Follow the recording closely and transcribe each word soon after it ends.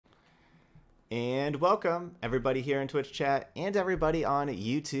And welcome everybody here in Twitch chat and everybody on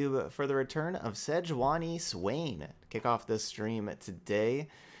YouTube for the return of Sejuani Swain. To kick off this stream today.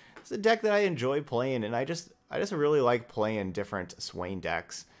 It's a deck that I enjoy playing, and I just really like playing different Swain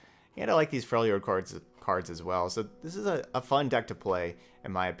decks. And I like these Freljord cards as well. So this is a fun deck to play,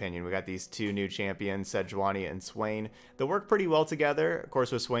 in my opinion. We got these two new champions, Sejuani and Swain. They work pretty well together. Of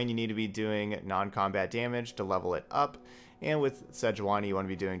course, with Swain, you need to be doing non-combat damage to level it up. And with Sejuani, you want to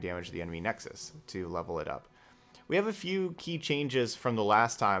be doing damage to the enemy Nexus to level it up. We have a few key changes from the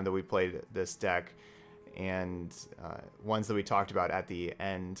last time that we played this deck, and ones that we talked about at the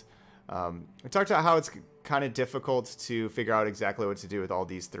end. We talked about how it's kind of difficult to figure out exactly what to do with all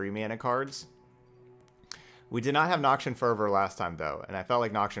these 3-mana cards. We did not have Noxian Fervor last time, though, and I felt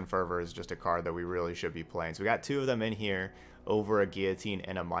like Noxian Fervor is just a card that we really should be playing. So we got two of them in here over a Guillotine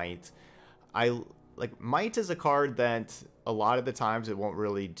and a Might. Might is a card that a lot of the times it won't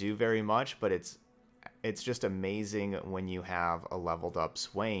really do very much, but it's just amazing when you have a leveled up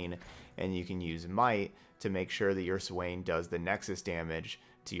Swain and you can use Might to make sure that your Swain does the Nexus damage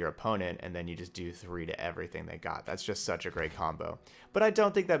to your opponent, and then you just do 3 to everything they got. That's just such a great combo. But I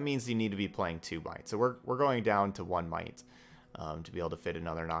don't think that means you need to be playing 2 Might. So we're going down to 1 Might to be able to fit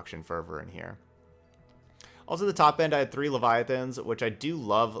another Noxian Fervor in here. Also, the top end, I had 3 Leviathans, which I do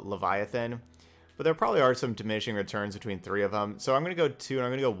love Leviathan. But there probably are some diminishing returns between 3 of them. So I'm going to go 2, and I'm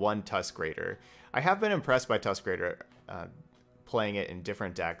going to go 1 Tusk Raider. I have been impressed by Tusk Raider playing it in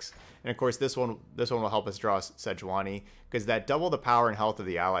different decks. And of course, this one will help us draw Sejuani, because that double the power and health of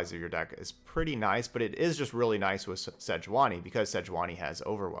the allies of your deck is pretty nice, but it is just really nice with Sejuani because Sejuani has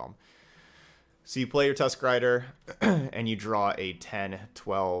Overwhelm. So you play your Tusk Rider, and you draw a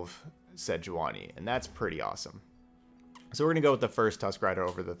 10-12 Sejuani, and that's pretty awesome. So we're going to go with the first Tusk Rider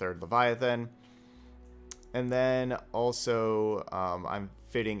over the third Leviathan. And then also, I'm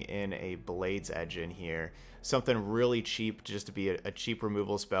fitting in a Blade's Edge in here. Something really cheap, just to be a cheap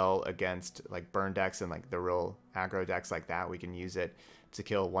removal spell against like burn decks and like the real aggro decks like that. We can use it to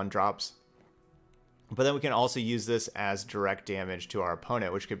kill 1-drops. But then we can also use this as direct damage to our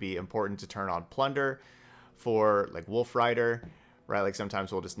opponent, which could be important to turn on Plunder for like Wolf Rider, right? Like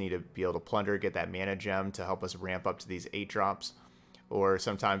sometimes we'll just need to be able to Plunder, get that mana gem to help us ramp up to these 8-drops. Or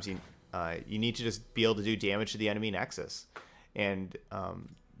sometimes you need to just be able to do damage to the enemy Nexus. And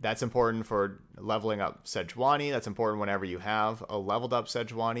that's important for leveling up Sejuani. That's important whenever you have a leveled up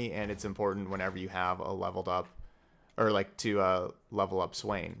Sejuani. And it's important whenever you have a leveled up, or like to level up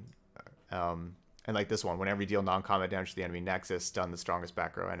Swain. And like this one, whenever you deal non-combat damage to the enemy Nexus, stun the strongest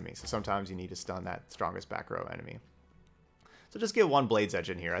back row enemy. So sometimes you need to stun that strongest back row enemy. So just get 1 Blade's Edge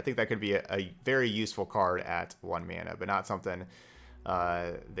in here. I think that could be a very useful card at 1 mana, but not something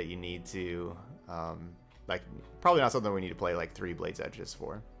that you need to probably not something we need to play like 3 Blade's Edges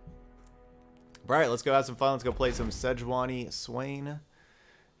for. All right, let's go have some fun. Let's go play some Sejuani Swain,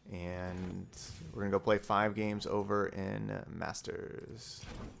 and we're gonna go play 5 games over in Masters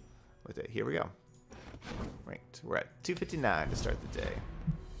with it. Here we go. Ranked. We're at 259 to start the day.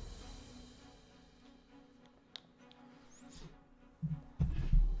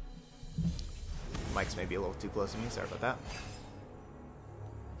 Mic's maybe a little too close to me. Sorry about that.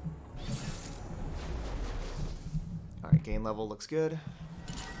 Alright, gain level looks good.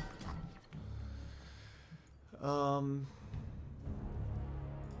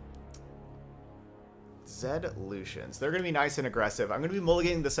 Zed Lucians. They're going to be nice and aggressive. I'm going to be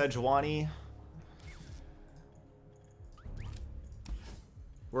mulliganing the Sejuani.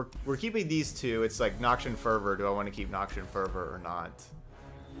 We're keeping these 2. It's like Noxian Fervor. Do I want to keep Noxian Fervor or not?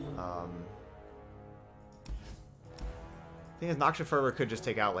 Thing is, Noxian Fervor could just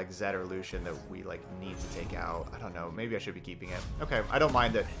take out like Zed or Lucian that we like need to take out. I don't know. Maybe I should be keeping it. Okay, I don't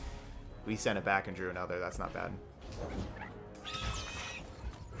mind that we sent it back and drew another. That's not bad.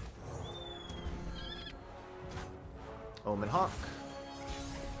 Omen Hawk.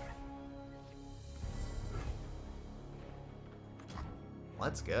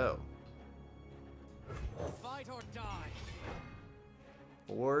 Let's go. Fight or die.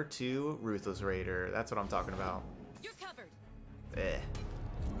 4-2 Ruthless Raider. That's what I'm talking about. You're covered. Eh.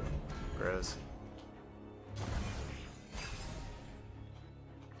 Gross.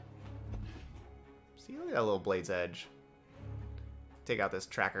 See, look at that little Blade's Edge. Take out this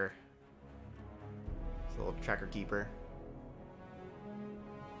tracker. This little tracker keeper.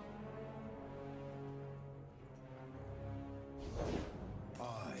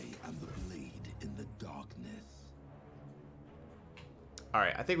 I am the blade in the darkness.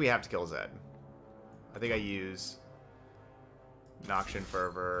 Alright, I think we have to kill Zed. I think I use Noxian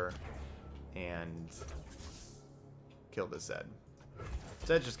Fervor and kill this Zed.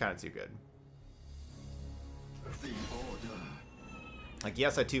 Zed's just kind of too good. The order. Like,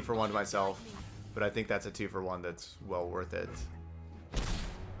 yes, I 2-for-1'd myself, but I think that's a 2-for-1 that's well worth it.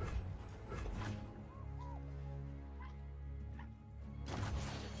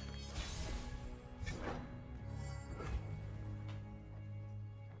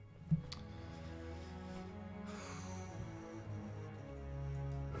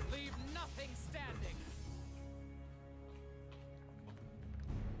 Leave nothing standing.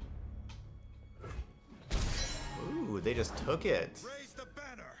 Ooh, they just took it. Raise the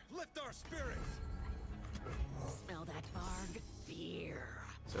banner. Lift our spirits. Smell that barg? Fear.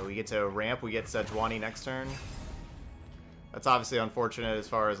 So we get to ramp, we get Sejuani next turn. That's obviously unfortunate as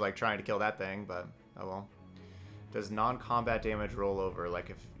far as like trying to kill that thing, but oh well. Does non-combat damage roll over? Like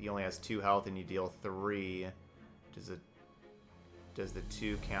if he only has 2 health and you deal 3, does the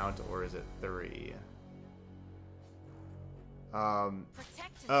 2 count or is it 3? Oh,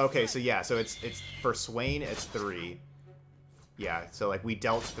 okay, so yeah, so it's for Swain it's 3. Yeah, so like we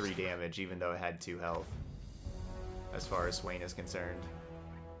dealt 3 damage even though it had 2 health. As far as Swain is concerned.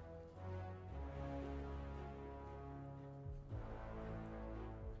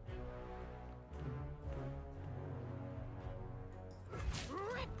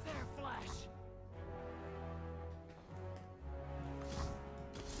 Rip their flesh.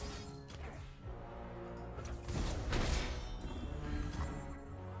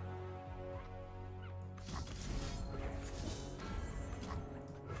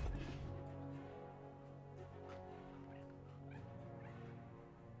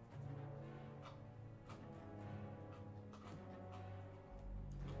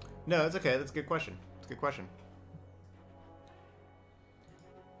 No, it's okay. That's a good question. It's a good question.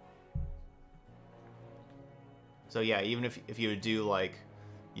 So yeah, even if you would do like,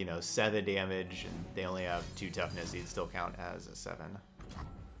 you know, 7 damage and they only have 2 toughness, you'd still count as a 7.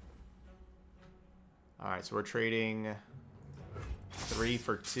 Alright, so we're trading 3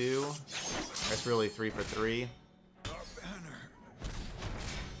 for 2. That's really 3 for 3. Our banner.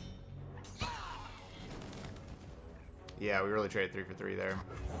 Yeah, we really traded 3 for 3 there.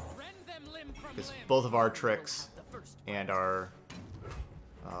 Rend them limb from Because limb. both of our tricks The first and our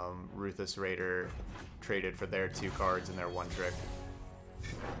Ruthless Raider traded for their 2 cards and their 1 trick.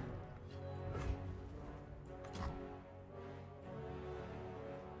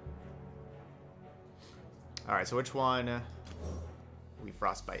 Alright, so which one we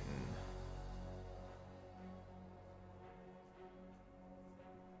frostbiting?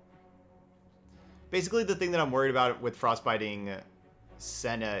 Basically, the thing that I'm worried about with frostbiting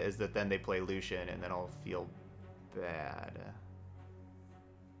Senna is that then they play Lucian and then I'll feel bad.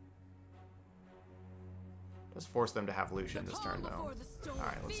 Let's force them to have Lucian this turn, though.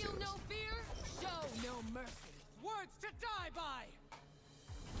 Alright, let's do this. No fear, show no mercy. Words to die by.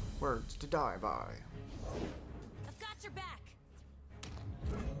 Words to die by. I've got your back.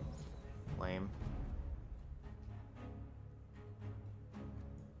 Lame.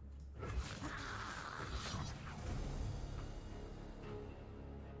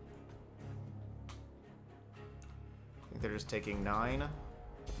 I think they're just taking 9. They're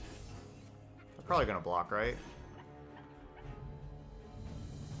probably gonna block, right?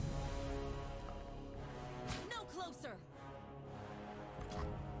 No closer.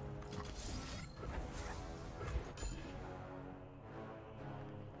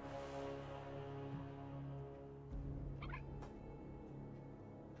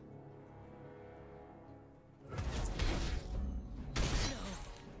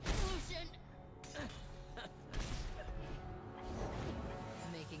 Lucian.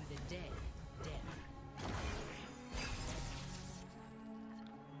 Making the dead dead.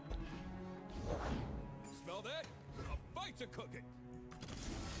 Smell that? A bite's a cooking.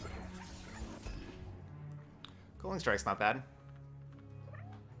 Cooling Strike's not bad.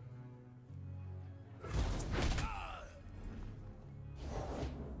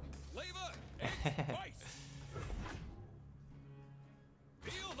 Flavor and spice.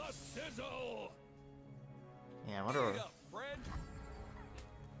 Feel the sizzle. Yeah, I wonder. Eat up, friend.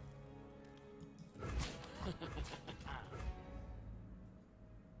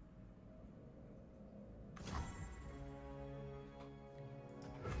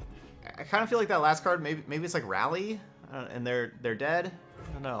 I kind of feel like that last card. Maybe it's like Rally, and they're dead.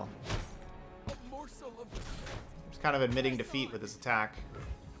 I don't know. A morsel of Just kind of admitting defeat with this attack.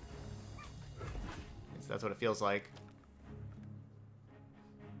 At least that's what it feels like.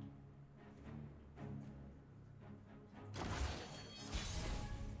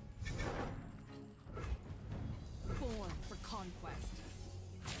 Born for conquest.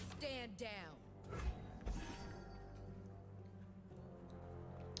 Stand down.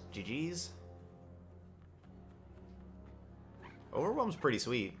 GG's. Overwhelm's pretty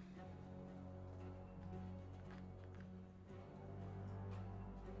sweet.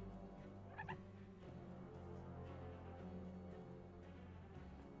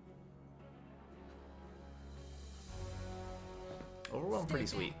 Overwhelm pretty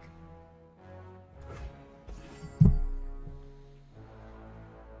sweet.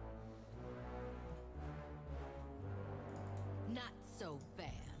 Not so fast.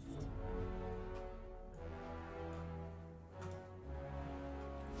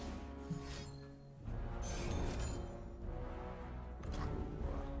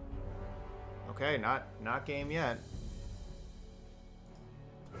 Okay, not game yet.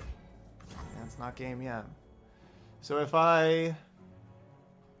 Yeah, it's not game yet. So if I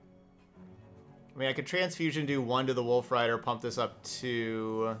mean, I could transfusion, do 1 to the Wolf Rider, pump this up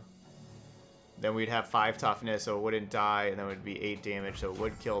 2. Then we'd have 5 toughness, so it wouldn't die, and then it would be 8 damage, so it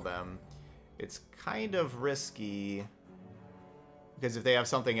would kill them. It's kind of risky, because if they have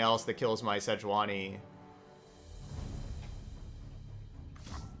something else that kills my Sejuani,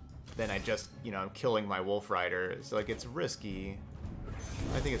 then I just, you know, I'm killing my Wolf Rider. So, like, it's risky.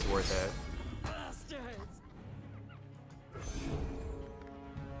 I think it's worth it.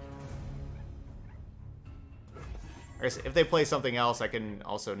 I guess if they play something else, I can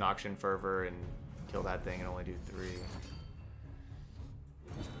also Noxian Fervor and kill that thing and only do 3.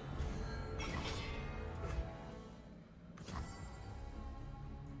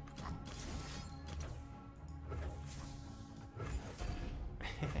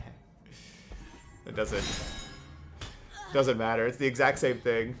 It doesn't matter. It's the exact same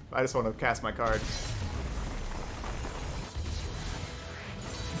thing. I just want to cast my card.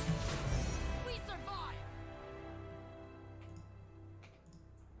 We survive.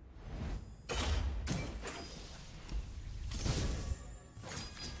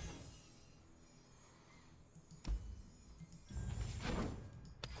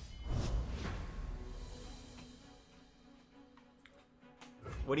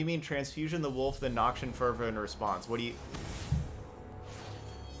 What do you mean transfusion the wolf, then Noxian Fervor in response? What do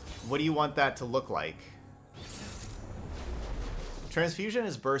you want that to look like? Transfusion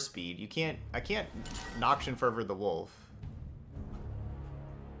is burst speed. I can't Noxian Fervor the wolf.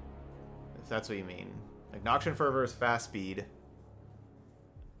 If that's what you mean. Like Noxian Fervor is fast speed.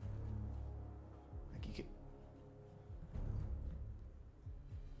 Like you can...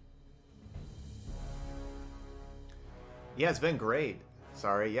 Yeah, it's been great.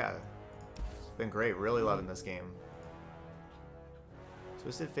 Sorry, yeah. It's been great. Really loving this game.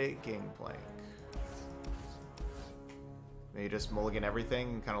 Twisted Fate, Gangplank. Maybe just mulligan everything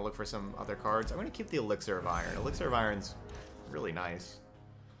and kind of look for some other cards. I'm going to keep the Elixir of Iron. Elixir of Iron's really nice.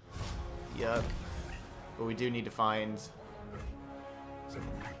 Yup. But we do need to find some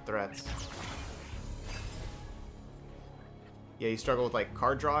threats. Yeah, you struggle with, like,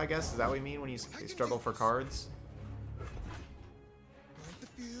 card draw, I guess? Is that what you mean when you struggle for cards?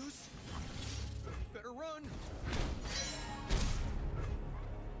 Better run.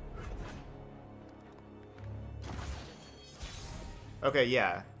 Okay,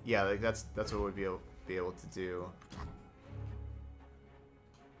 yeah. Yeah, like that's what we'd be able to do.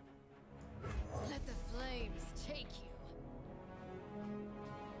 Let the flames take you.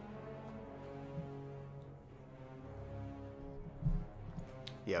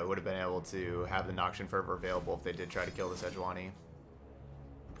 Yeah, we would have been able to have the Noxian Fervor available if they did try to kill the Sejuani.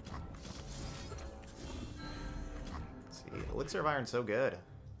 Let's see, Elixir of Iron's so good.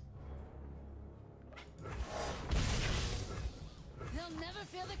 They'll never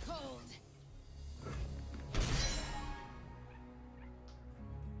feel the cold.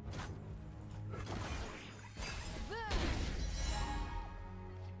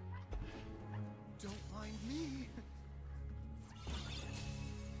 Don't mind me.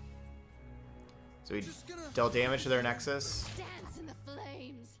 So we dealt damage to their Nexus. Dance in the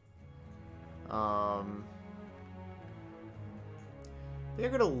flames. They're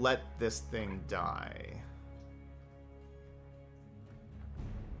gonna let this thing die.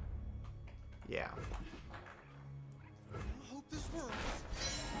 Yeah. I hope this works.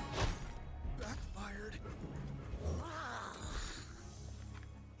 Backfired.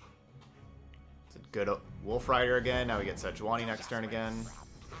 It's a good Wolf Rider again. Now we get Sejuani next turn again.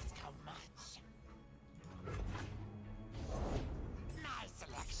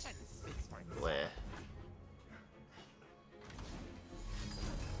 Bleh.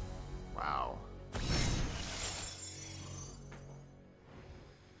 Wow.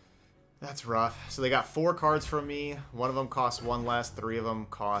 That's rough. So they got 4 cards from me. One of them cost 1 less. 3 of them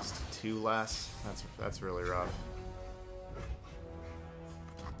cost 2 less. That's really rough.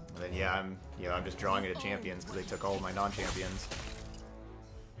 And then then yeah, I'm just drawing it at champions because they took all of my non-champions.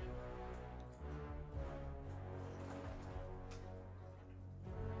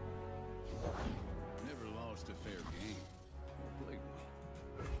 Never lost a fair game. Played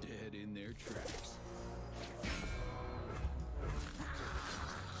one. Dead in their tracks.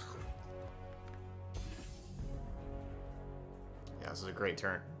 Yeah, this is a great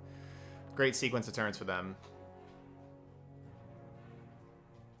turn. Great sequence of turns for them.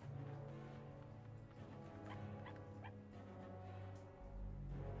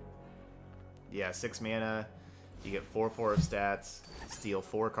 Yeah, 6 mana. You get 4/4 of stats. Steal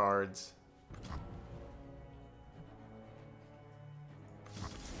 4 cards.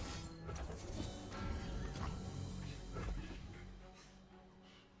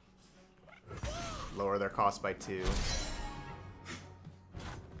 Lower their cost by 2.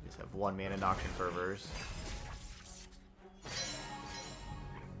 Just have 1 mana Noxian Fervors.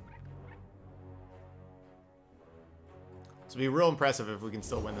 This would be real impressive if we can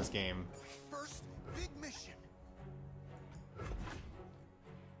still win this game. First big mission.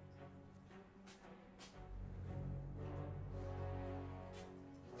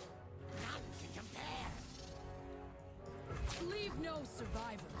 None can compare. Leave no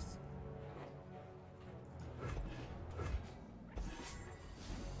survivors.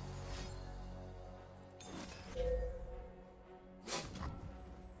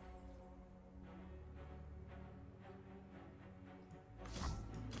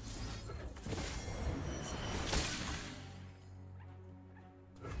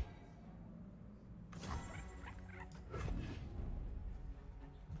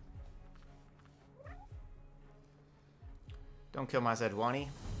 Don't kill my Sejuani.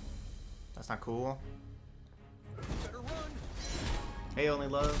 That's not cool. Better run. Hey, Only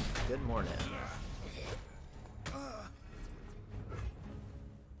Love. Good morning.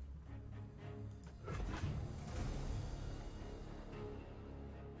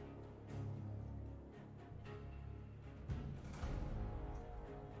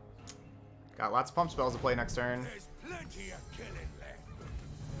 Got lots of pump spells to play next turn. There's plenty of killing left.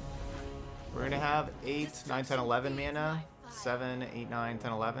 We're gonna have 8, 9, 10, 11 mana. 7, 8, 9,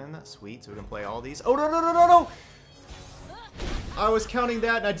 10, 11. Sweet, so we can play all these. Oh, no, no, no, no, no! I was counting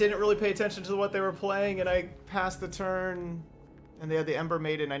that, and I didn't really pay attention to what they were playing, and I passed the turn, and they had the Ember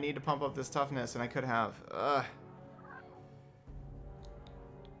Maiden. I need to pump up this toughness, and I could have.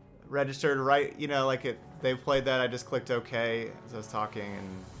 Registered right, you know, like they played that, I just clicked OK as I was talking,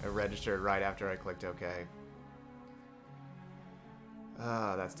 and it registered right after I clicked OK.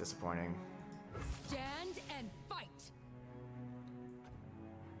 Oh, that's disappointing. Stand and fight.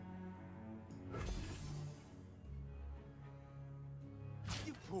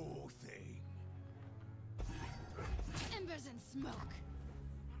 You poor thing. Embers and smoke.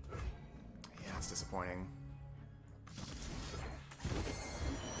 Yeah, it's disappointing.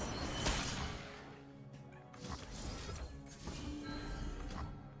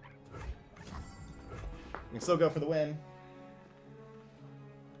 We can still go for the win.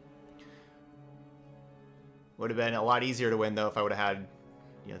 Would have been a lot easier to win though if I would have had,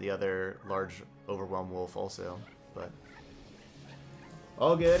 you know, the other large overwhelm wolf also, but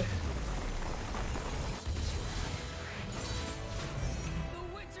all good.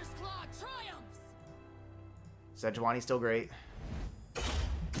 The Witcher's Claw triumphs. Sejuani's still great.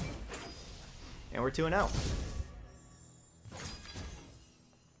 And we're 2-0.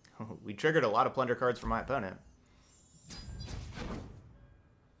 We triggered a lot of plunder cards from my opponent.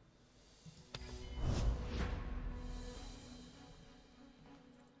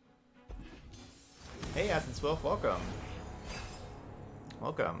 Hey, Acid Swilf, welcome.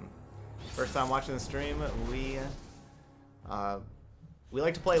 Welcome. First time watching the stream. We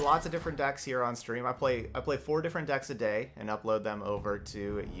like to play lots of different decks here on stream. I play 4 different decks a day and upload them over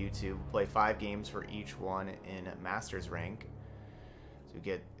to YouTube. Play 5 games for each one in Masters rank, so we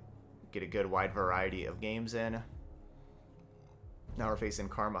get a good wide variety of games in. Now we're facing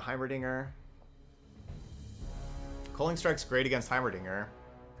Karma Heimerdinger. Culling Strike's great against Heimerdinger,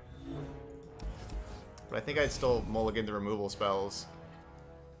 but I think I'd still mulligan the removal spells,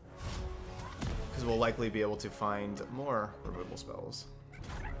 because we'll likely be able to find more removal spells.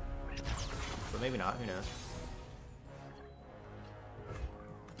 But maybe not, who knows.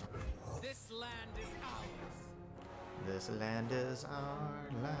 This land is ours. This land is our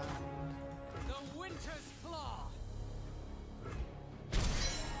land. The Winter's Claw.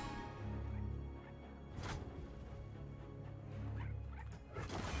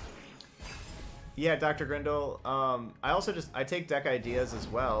 Yeah, Dr. Grindle. I take deck ideas as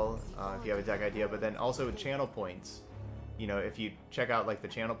well, if you have a deck idea, but then also channel points. you know, if you check out like the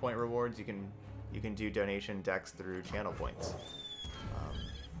channel point rewards, you can do donation decks through channel points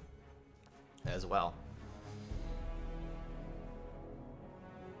as well.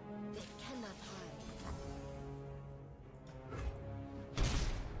 They cannot hide.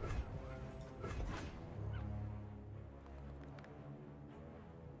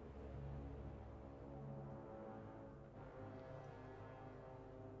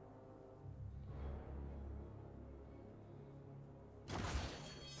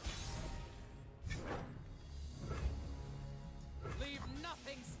 Leave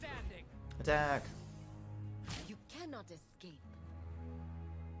nothing standing. Attack. You cannot escape.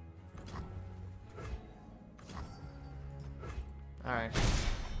 Alright.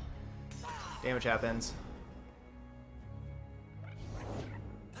 Damage happens.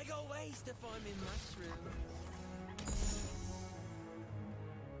 I got ways to find me mushroom.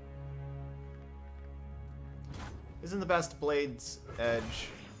 Isn't the best Blades Edge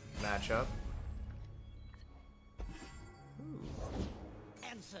matchup.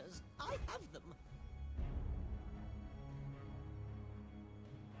 Answers, I have them.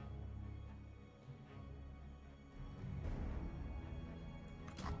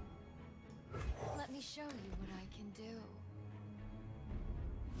 Let me show you what I can do.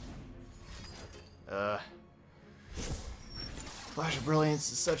 Flash of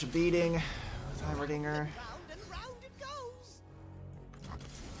Brilliance is such a beating with Heimerdinger. Round and round it goes.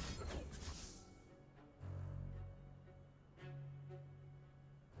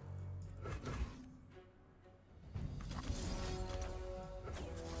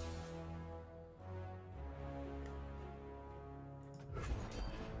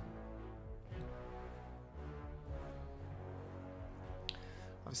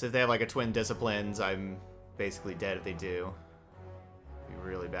 Obviously, if they have like a Twin Disciplines, I'm basically dead if they do. It'd be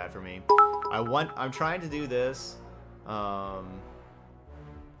really bad for me. I'm trying to do this.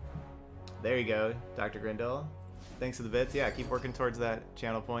 There you go, Dr. Grindel. Thanks for the bits. Yeah, keep working towards that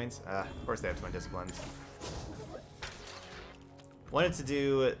channel points. Of course they have Twin Disciplines. Wanted to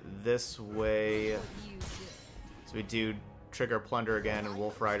do this way. You do. So we do Trigger Plunder again and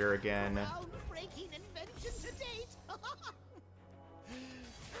Wolf Rider again. Groundbreaking invention to date.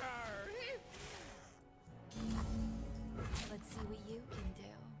 Let's see what you can do.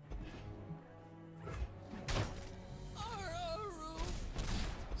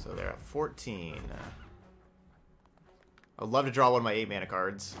 So they're at 14. I'd love to draw one of my 8 mana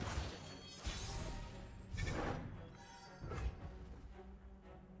cards.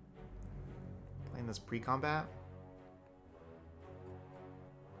 Playing this pre-combat?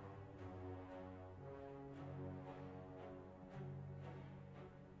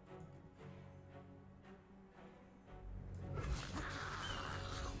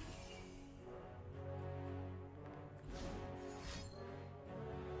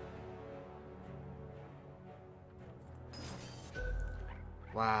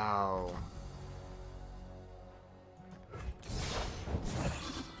 Wow.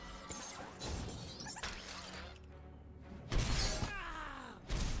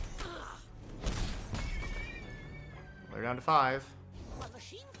 We're down to 5. A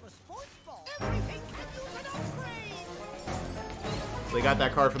machine for sports ball. Everything can use an upgrade. So they got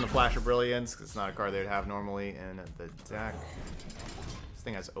that card from the Flash of Brilliance, 'cause it's not a card they would have normally in the deck. This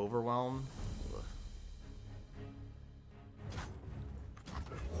thing has Overwhelm. Ugh.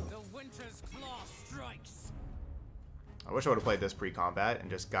 The winter's claw strikes. I wish I would have played this pre-combat and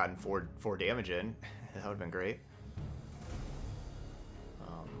just gotten 4 damage in. That would have been great.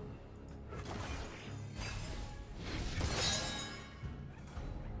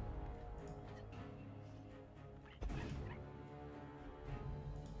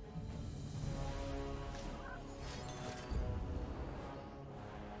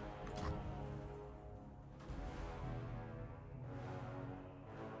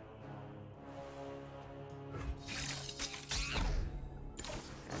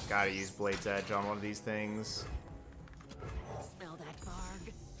 Gotta use Blade's Edge on one of these things. Smell that,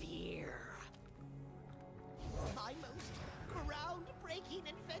 Varg? Fear. My most groundbreaking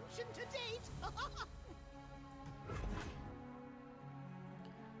invention to date.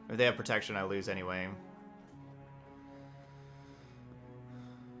 If they have protection, I lose anyway.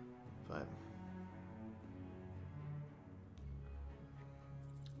 But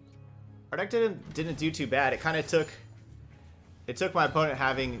our deck didn't do too bad. It kind of took my opponent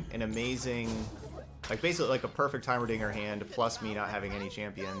having an amazing, like basically like a perfect Heimerdinger hand, plus me not having any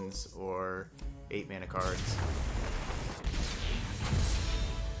champions or 8 mana cards.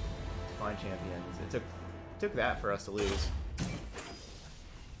 Find champions. It took that for us to lose.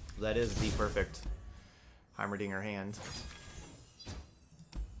 That is the perfect Heimerdinger hand.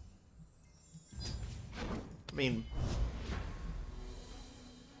 I mean,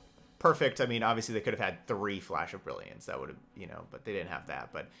 perfect. I mean, obviously they could have had 3 Flash of Brilliance. That would have, you know, but they didn't have that.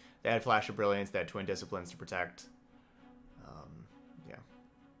 But they had Flash of Brilliance. They had Twin Disciplines to protect. Yeah.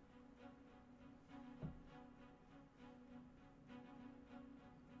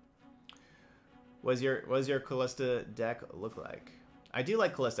 What does your Callista deck look like? I do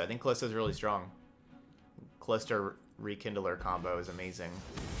like Callista. I think Callista is really strong. Callista Rekindler combo is amazing.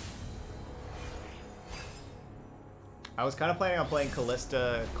 I was kind of planning on playing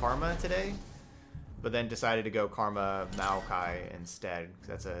Callista Karma today, but then decided to go Karma Maokai instead.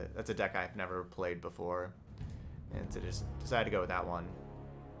 Cause that's a deck I've never played before, and to just decided to go with that one.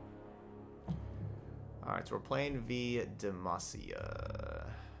 All right, so we're playing V Demacia.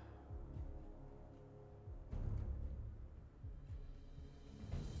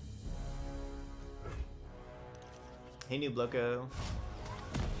 Hey, Noob Loco.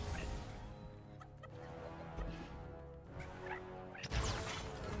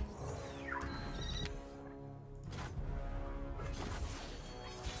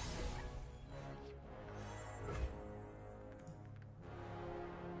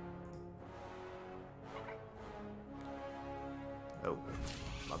 Oh,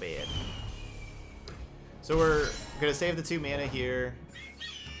 my bad. So we're gonna save the 2 mana here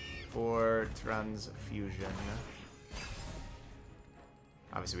for Transfusion.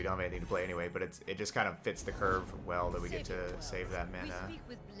 Obviously, we don't have anything to play anyway, but it just kind of fits the curve well that we get to save that mana. We speak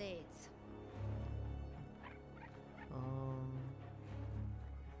with blades.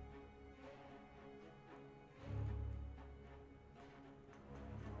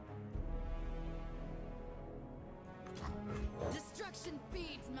 Destruction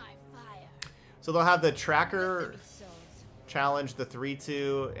feeds my fire. So they'll have the Tracker challenge the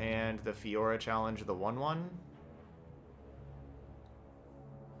 3/2 and the Fiora challenge the 1/1.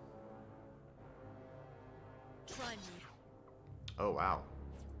 Try me. Oh wow.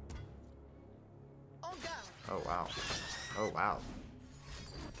 On down. Oh wow. Oh wow.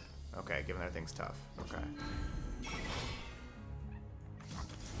 Okay, given everything's tough. Okay.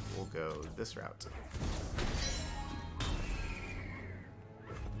 We'll go this route.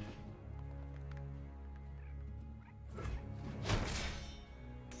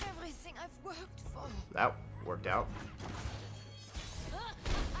 Everything I've worked for. That worked out.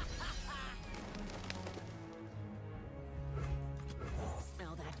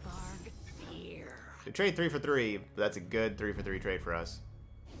 Smell that barg? Fear. They trade 3 for 3, but that's a good 3 for 3 trade for us.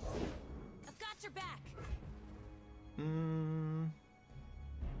 I've got your back.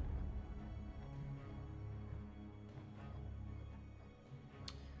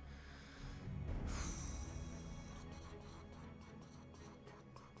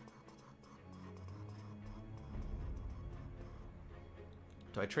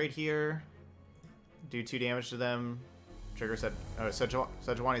 Do I trade here? Do 2 damage to them? Trigger set. Oh,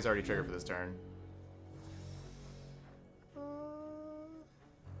 Sejuani's already triggered for this turn.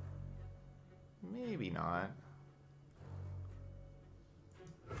 Maybe not.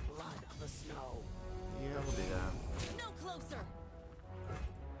 Blood on the snow. Yeah, we'll do that. No closer.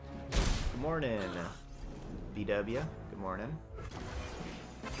 Good morning, BW. Good morning.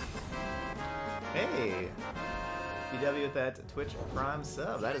 Hey, BW with that Twitch Prime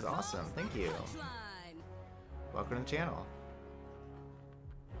sub. That is awesome. Thank you. Punchline. Welcome to the channel.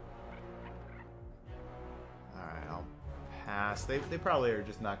 Alright, I'll pass. They probably are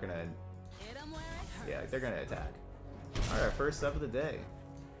just not gonna. Hit 'em where it hurts. Yeah, they're gonna attack. Alright, first sub of the day.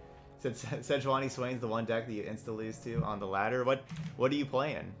 Said Sejuani Swain's the one deck that you insta lose to on the ladder. What are you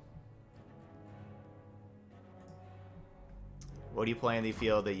playing? What do you play in the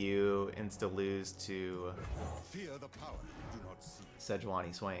field that you insta lose to Fear the power you do not see.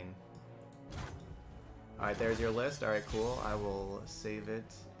 Sejuani Swain? Alright, there's your list. Alright, cool. I will save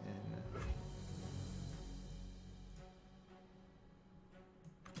it in.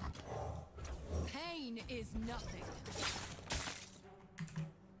 Pain is nothing.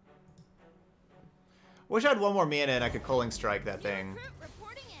 Wish I had 1 more mana and I could Culling Strike that thing. Recruit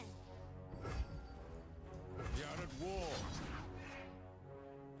reporting in. We are at war.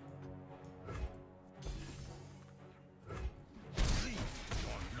 Lead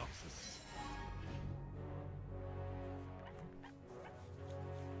on Noxus.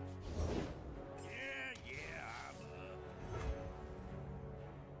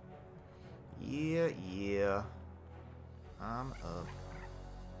 Yeah. I'm up.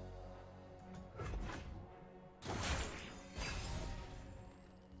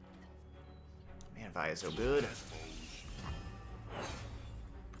 Man, Vi is so good.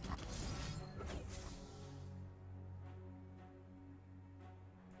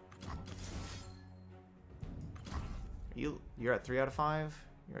 You're at 3 out of 5.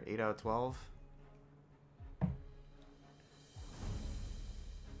 You're at 8 out of 12.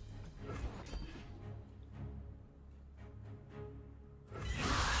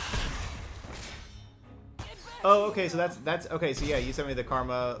 Oh, okay, so that's okay. So yeah, you sent me the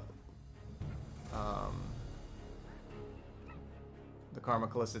Karma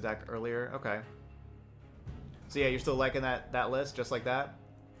Callista deck earlier. Okay. So yeah, you're still liking that list just like that?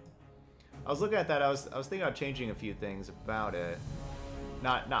 I was looking at that. I was thinking about changing a few things about it.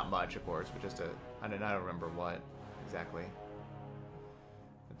 Not much, of course, but just I don't remember what exactly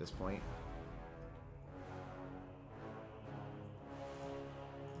at this point.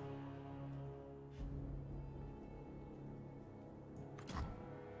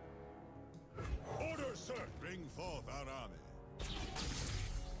 Order, sir. Bring forth our army.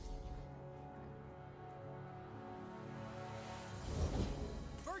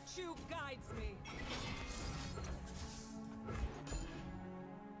 Virtue guides me.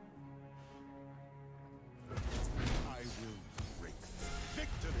 I will break.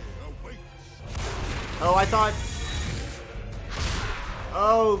 Victory awaits. Oh, I thought...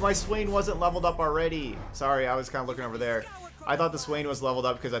 Oh, my Swain wasn't leveled up already. Sorry, I was kind of looking over there. I thought the Swain was leveled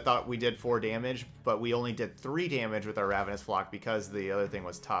up because I thought we did 4 damage, but we only did 3 damage with our Ravenous Flock because the other thing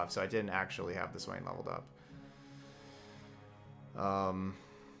was tough, so I didn't actually have the Swain leveled up.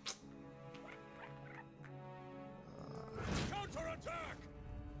 Counterattack!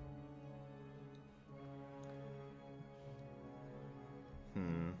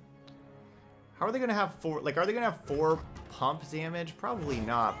 How are they gonna have 4? Like, are they gonna have 4 pump damage? Probably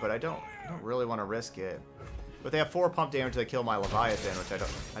not, but I don't really want to risk it. But they have 4 pump damage that kill my Leviathan, which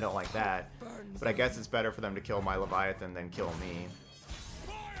I don't like that. But I guess it's better for them to kill my Leviathan than kill me.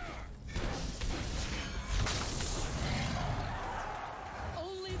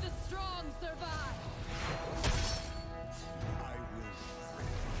 Only the strong survive. I will break.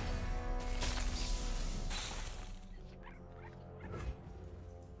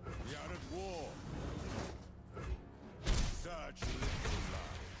 We are at war. Such little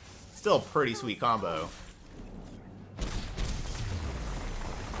life. Still a pretty sweet combo.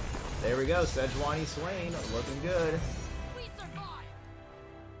 There we go, Sejuani Swain, looking good. We survive.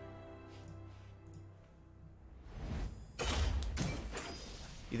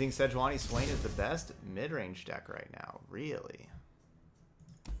 You think Sejuani Swain is the best mid-range deck right now? Really?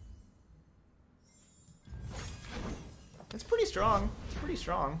 It's pretty strong. It's pretty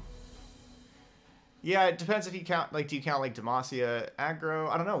strong. Yeah, it depends if you count, like, do you count, like, Demacia aggro?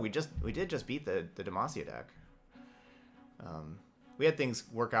 I don't know, we did just beat the Demacia deck. We had things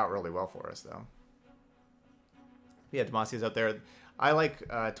work out really well for us, though. Yeah, Demacia's out there. I like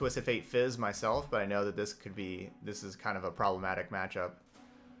Twisted Fate Fizz myself, but I know that this is kind of a problematic matchup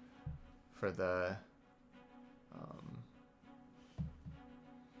for the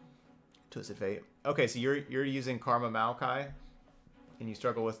Twisted Fate. Okay, so you're using Karma Maokai, and you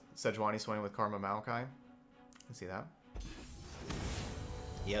struggle with Sejuani Swain with Karma Maokai. I can see that.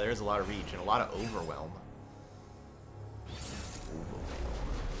 Yeah, there's a lot of reach and a lot of overwhelm.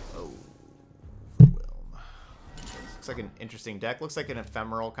 Overwhelm. Looks like an interesting deck. Looks like an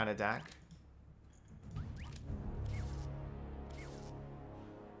ephemeral kind of deck.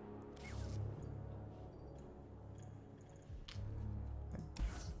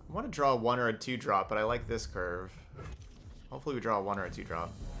 I want to draw a 1 or a 2 drop, but I like this curve. Hopefully we draw a 1 or a 2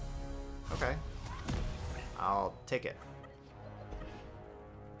 drop. Okay. I'll take it.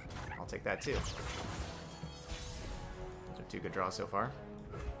 I'll take that too. Those are 2 good draws so far.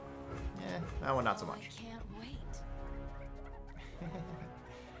 Yeah, that one not so much. I can't wait.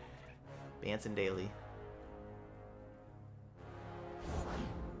 Banson Daily.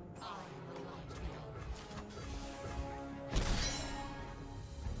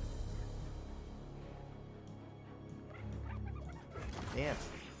 Dance.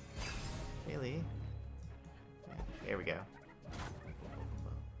 Daily. There we go.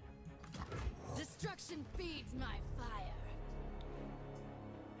 Destruction feeds my fire.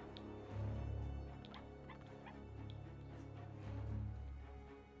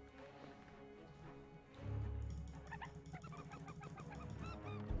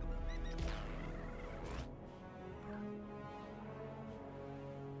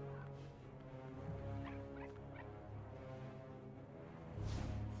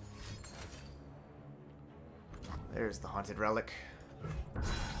 There's the Haunted Relic. A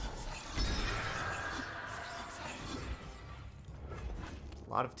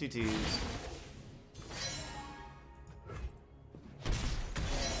lot of tutus.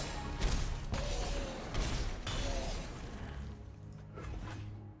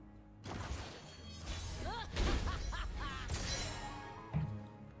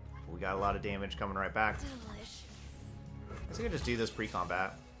 got a lot of damage coming right back. Delicious. I guess I could just do this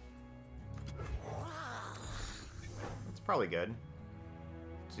pre-combat. It's probably good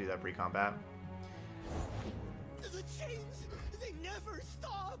to do that pre-combat. The chains, they never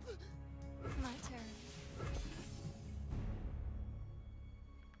stop. My turn.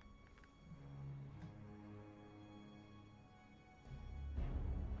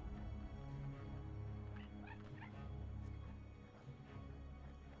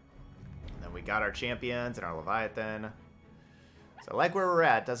 And then we got our champions and our Leviathan. So I like where we're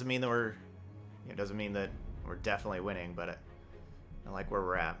at. Doesn't mean that we're, doesn't mean that we're definitely winning, but I like where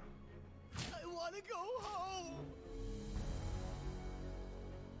we're at. I want to go home.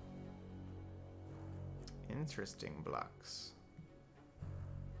 Interesting blocks.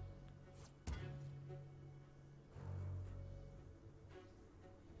 So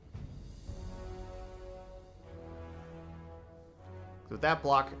with that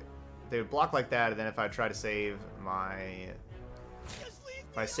block, they would block like that, and then if I try to save my...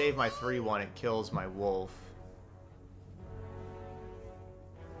 If I save my 3-1, it kills my wolf.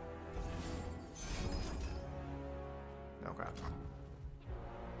 Okay.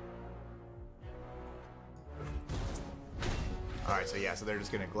 Alright, so yeah, so they're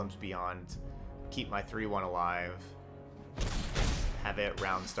just gonna glimpse beyond, keep my 3-1 alive, have it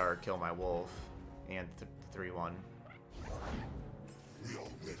round start, kill my wolf, and 3-1.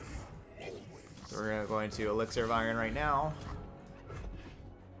 So we're going to Elixir of Iron right now.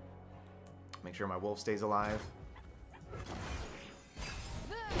 Make sure my wolf stays alive.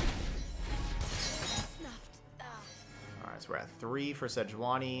 Alright, so we're at 3 for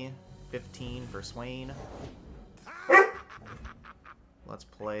Sejuani, 15 for Swain. Let's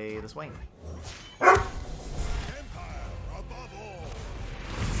play the Swain. Empire above all.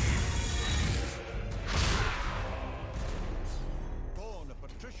 Born a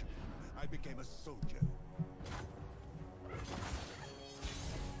patrician, I became a soldier.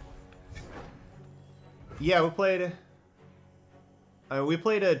 Yeah, we played a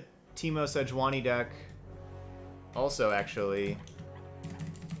Teemo Sejuani deck also, actually.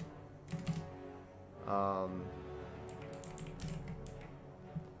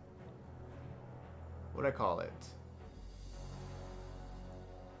 What'd I call it?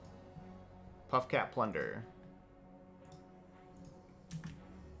 Puffcat Plunder.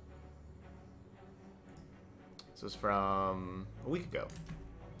 This was from a week ago.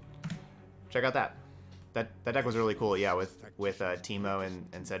 Check out that. That deck was really cool, yeah, with Teemo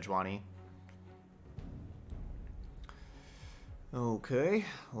and Sejuani. Okay,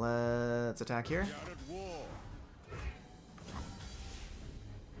 let's attack here.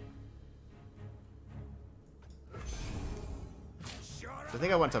 So I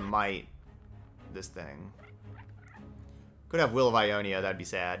think I want to might this thing. Could have Will of Ionia, that'd be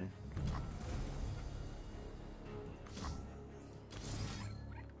sad.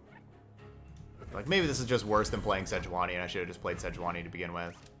 Like, maybe this is just worse than playing Sejuani, and I should have just played Sejuani to begin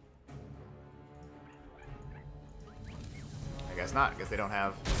with. I guess not, because they don't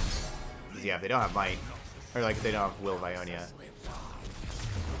have... Yeah, if they don't have Might, or like if they don't have Will of Ionia.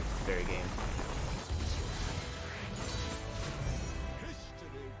 Very game.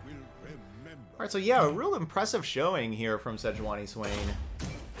 Alright, so yeah, a real impressive showing here from Sejuani Swain.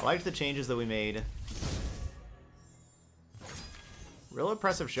 I liked the changes that we made. Real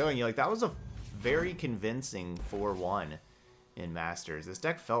impressive showing. Like, that was a very convincing 4-1 in Masters. This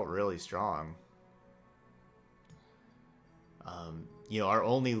deck felt really strong. You know, our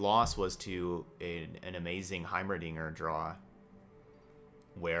only loss was to an amazing Heimerdinger draw,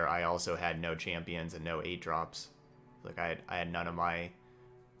 where I also had no champions and no 8-drops. Like, I had none of my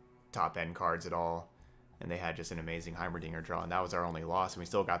top-end cards at all, and they had just an amazing Heimerdinger draw, and that was our only loss, and we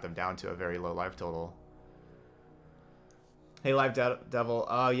still got them down to a very low life total. Hey, Live Devil.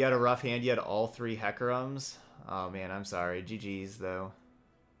 Oh, you had a rough hand. You had all 3 Hecarims. Oh, man, I'm sorry. GG's, though.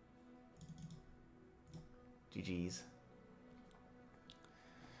 GG's.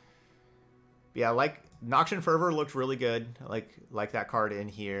 But yeah, like, Noxian Fervor looked really good. I like that card in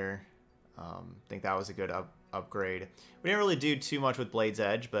here. Think that was a good upgrade. We didn't really do too much with Blade's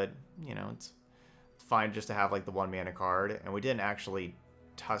Edge, but, you know, it's fine just to have, like, the 1-mana card. And we didn't actually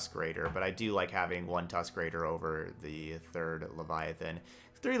Tusk Raider, but I do like having 1 Tusk Raider over the 3rd Leviathan.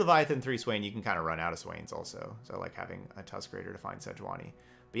 3 Leviathan, 3 Swain, you can kind of run out of Swains also. So I like having a Tusk Raider to find Sejuani.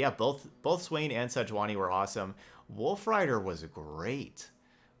 But yeah, both Swain and Sejuani were awesome. Wolf Rider was great.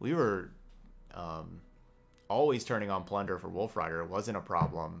 We were always turning on Plunder for Wolf Rider. It wasn't a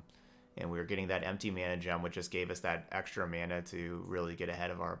problem. And we were getting that empty mana gem, which just gave us that extra mana to really get ahead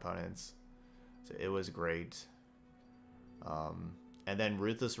of our opponents. So it was great. And then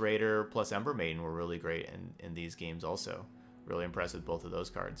Ruthless Raider plus Ember Maiden were really great in these games also. Really impressed with both of those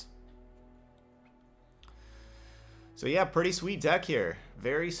cards. So yeah, pretty sweet deck here.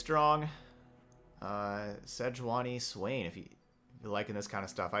 Very strong Sejuani Swain. If you're liking this kind of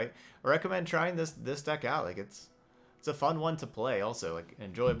stuff, I recommend trying this deck out. Like it's a fun one to play also. Like an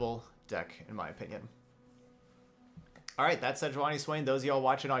enjoyable deck in my opinion. Alright, that's Sejuani Swain. Those of y'all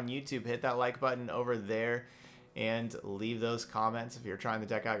watching on YouTube, hit that like button over there and leave those comments if you're trying the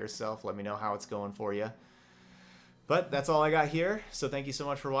deck out yourself. Let me know how it's going for you. But that's all I got here. So thank you so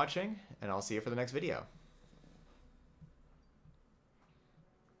much for watching, and I'll see you for the next video.